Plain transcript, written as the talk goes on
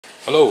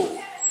Hello,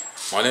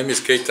 my name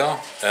is Keita,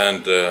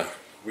 and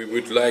we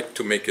would like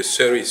to make a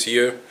series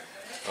here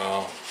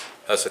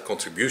as a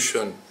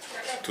contribution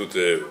to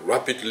the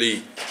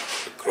rapidly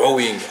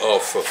growing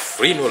of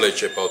free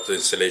knowledge about the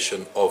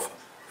installation of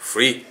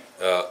free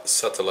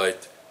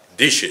satellite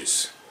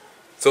dishes.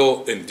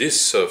 So in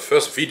this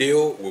first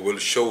video we will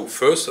show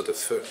first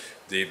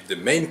the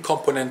main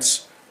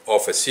components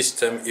of a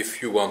system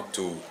if you want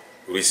to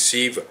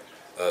receive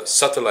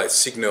satellite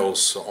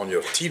signals on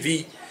your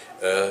TV,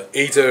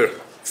 either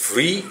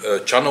free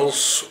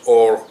channels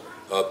or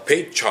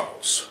paid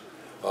channels.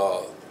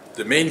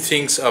 The main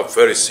things are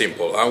very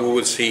simple, and we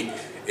will see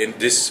in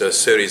this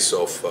series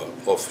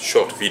of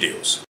short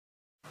videos.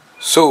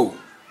 So,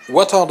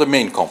 what are the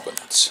main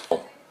components?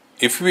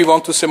 If we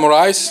want to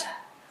summarize,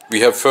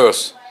 we have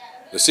first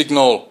the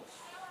signal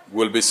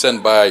will be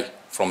sent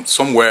from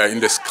somewhere in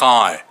the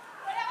sky,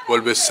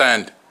 will be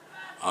sent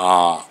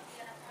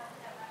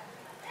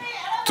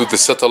to the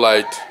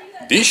satellite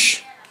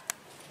dish,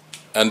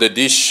 and the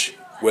dish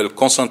will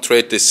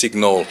concentrate the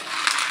signal,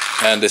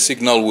 and the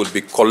signal will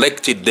be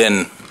collected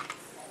then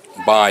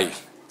by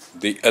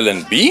the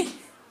LNB,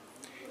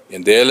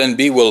 and the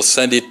LNB will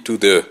send it to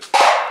the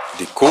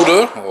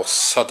decoder or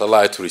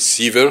satellite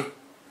receiver,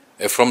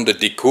 and from the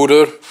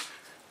decoder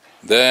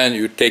then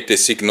you take the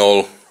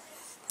signal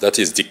that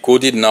is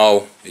decoded.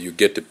 Now you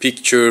get the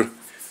picture,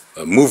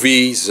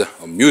 movies,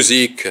 or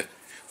music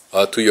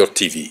to your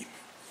TV,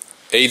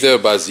 either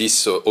by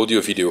this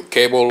audio-video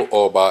cable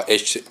or by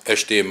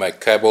HDMI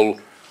cable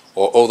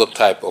or other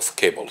type of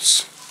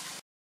cables.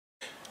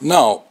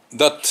 Now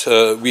that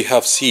we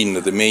have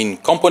seen the main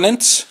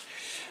components,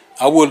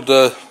 I would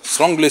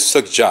strongly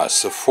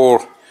suggest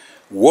for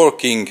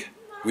working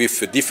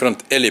with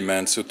different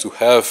elements to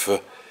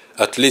have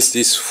at least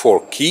these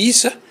 4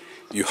 keys.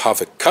 You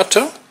have a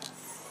cutter,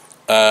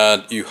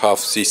 and you have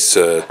this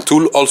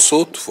tool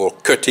also for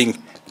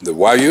cutting the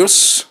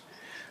wires,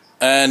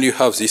 and you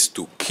have these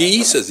 2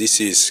 keys.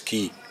 This is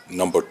key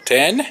number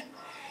 10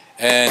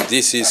 and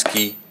this is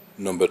key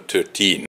number 13.